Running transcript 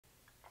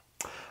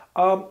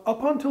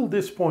Up until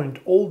this point,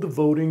 all the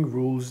voting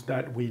rules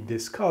that we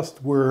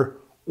discussed were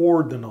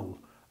ordinal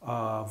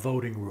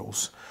voting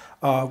rules.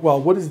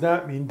 Well, what does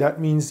that mean?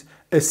 That means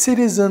a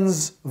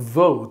citizen's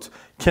vote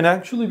can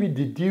actually be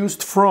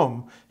deduced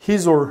from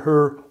his or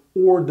her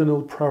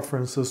ordinal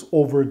preferences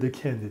over the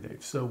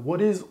candidate. So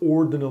what is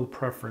ordinal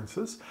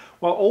preferences?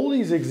 Well, all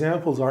these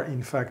examples are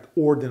in fact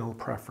ordinal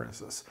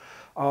preferences.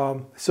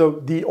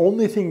 So the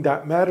only thing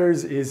that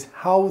matters is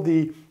how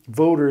the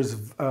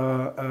voters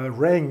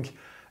rank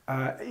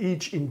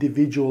each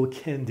individual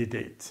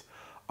candidate.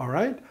 All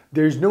right,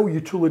 there's no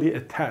utility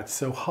attached.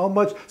 So how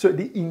much, so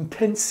the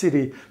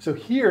intensity, so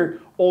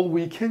here all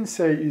we can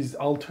say is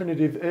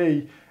alternative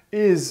A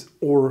is,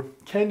 or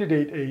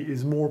candidate A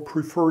is more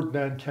preferred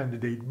than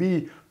candidate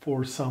B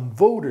for some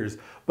voters.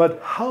 But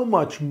how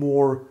much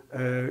more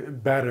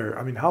better?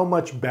 I mean, how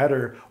much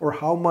better or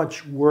how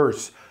much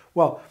worse?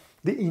 Well,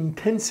 the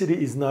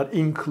intensity is not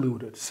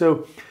included.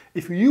 So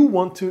if you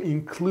want to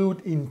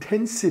include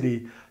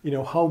intensity,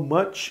 how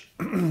much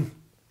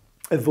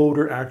a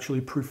voter actually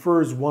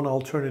prefers one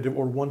alternative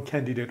or one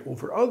candidate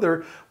over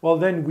other, well,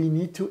 then we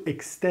need to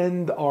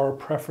extend our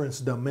preference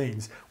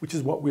domains, which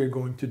is what we're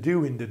going to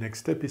do in the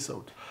next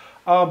episode.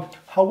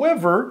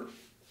 However,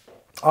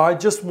 I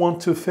just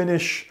want to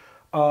finish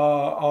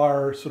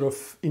our sort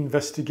of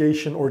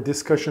investigation or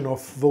discussion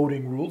of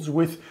voting rules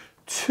with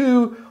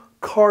two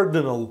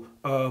cardinal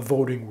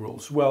voting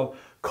rules. Well,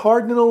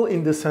 cardinal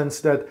in the sense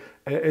that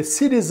a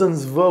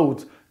citizen's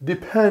vote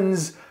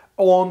depends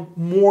on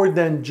more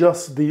than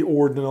just the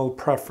ordinal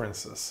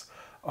preferences.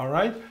 All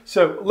right,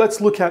 so let's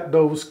look at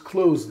those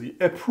closely.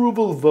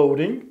 Approval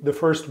voting, the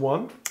first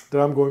one that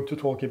I'm going to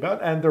talk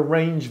about, and the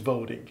range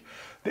voting.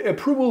 The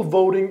approval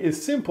voting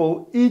is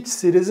simple. Each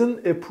citizen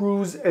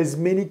approves as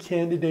many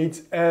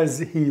candidates as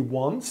he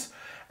wants,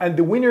 and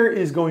the winner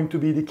is going to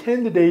be the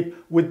candidate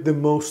with the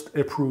most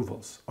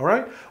approvals. All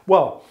right,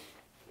 well,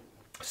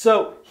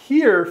 so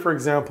here, for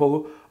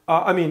example,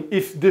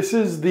 if this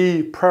is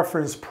the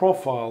preference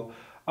profile,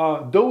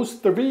 those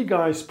three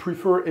guys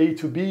prefer A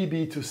to B,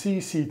 B to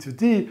C, C to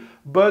D.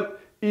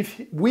 But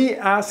if we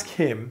ask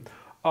him,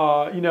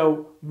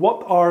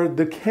 what are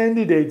the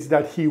candidates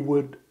that he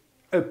would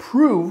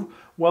approve?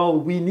 Well,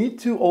 we need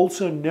to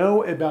also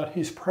know about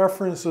his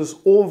preferences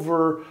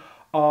over,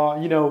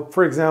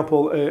 for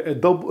example,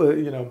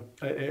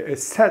 a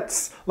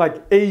sets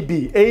like A,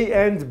 B, A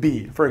and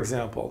B, for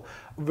example,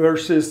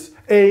 versus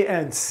A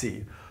and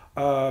C.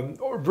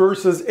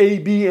 Versus A,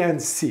 B,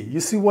 and C. You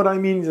see what I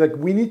mean? Like,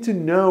 we need to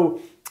know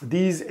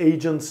these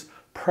agents'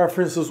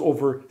 preferences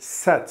over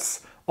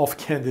sets of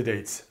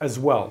candidates as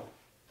well.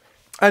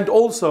 And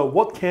also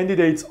what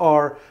candidates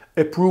are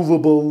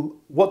approvable,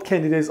 what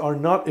candidates are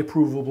not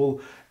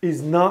approvable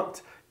is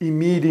not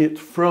immediate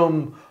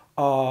from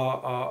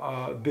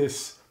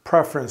this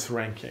preference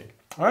ranking.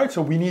 All right,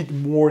 so we need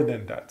more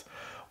than that.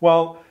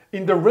 Well,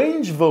 in the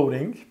range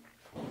voting,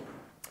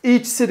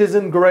 each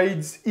citizen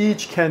grades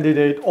each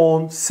candidate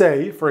on,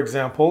 say, for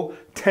example,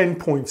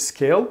 10-point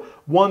scale.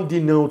 1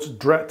 denotes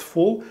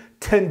dreadful,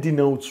 10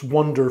 denotes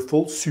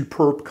wonderful,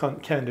 superb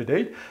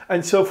candidate.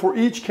 And so for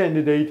each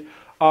candidate,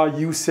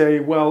 you say,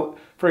 well,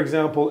 for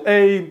example,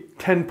 A,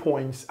 10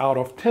 points out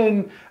of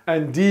 10,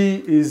 and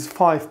D is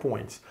 5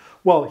 points.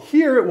 Well,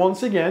 here,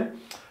 once again,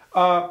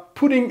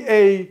 putting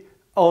A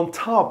on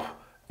top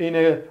in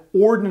an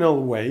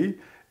ordinal way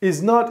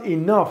is not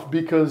enough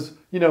because,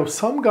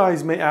 some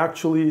guys may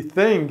actually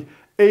think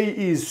A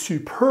is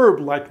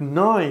superb, like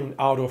 9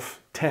 out of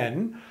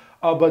 10,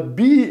 but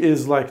B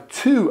is like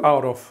 2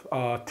 out of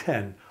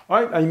 10.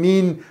 Right? I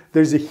mean,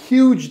 there's a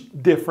huge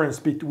difference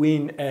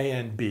between A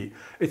and B.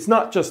 It's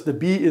not just the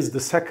B is the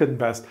second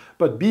best,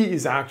 but B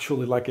is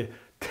actually like a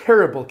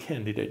terrible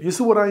candidate. You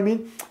see what I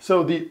mean?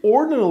 So the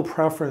ordinal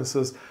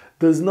preferences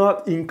does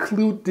not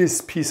include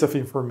this piece of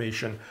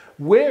information,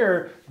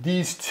 where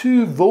these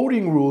two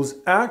voting rules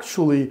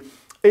actually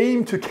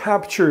aim to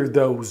capture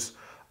those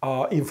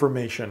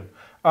information.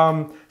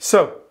 These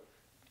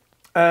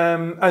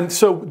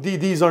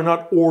are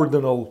not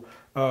ordinal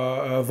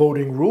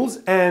voting rules,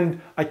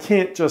 and I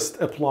can't just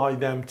apply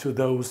them to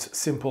those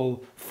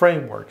simple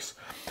frameworks.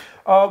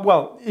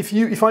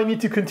 If I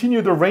need to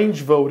continue the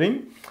range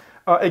voting,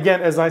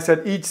 again, as I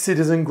said, each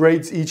citizen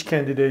grades each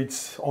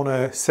candidate on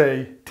a,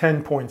 say,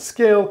 10-point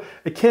scale.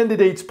 A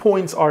candidate's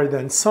points are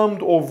then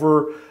summed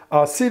over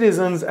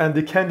citizens, and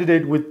the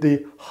candidate with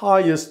the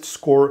highest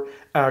score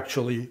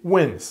actually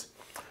wins.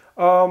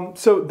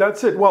 So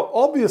that's it. Well,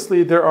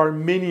 obviously, there are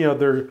many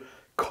other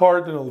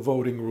cardinal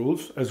voting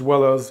rules as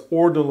well as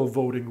ordinal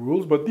voting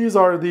rules, but these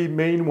are the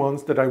main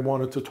ones that I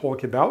wanted to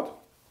talk about.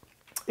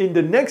 In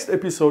the next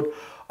episode,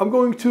 I'm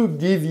going to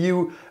give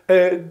you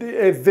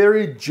a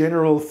very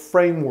general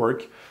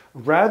framework.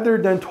 Rather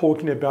than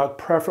talking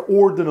about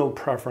ordinal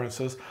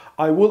preferences,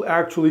 I will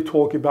actually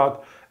talk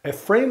about a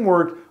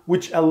framework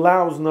which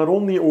allows not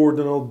only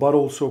ordinal but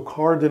also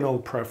cardinal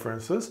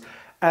preferences.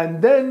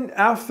 And then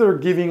after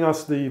giving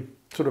us the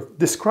sort of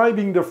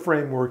describing the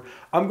framework,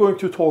 I'm going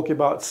to talk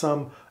about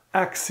some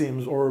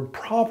axioms or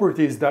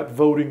properties that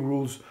voting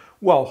rules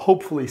well,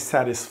 hopefully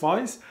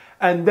satisfies.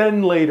 And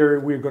then later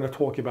we're going to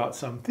talk about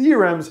some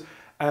theorems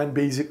and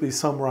basically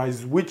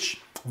summarize which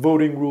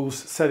voting rules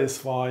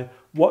satisfy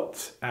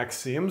what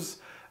axioms.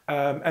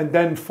 And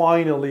then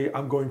finally,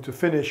 I'm going to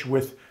finish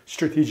with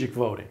strategic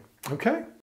voting. Okay?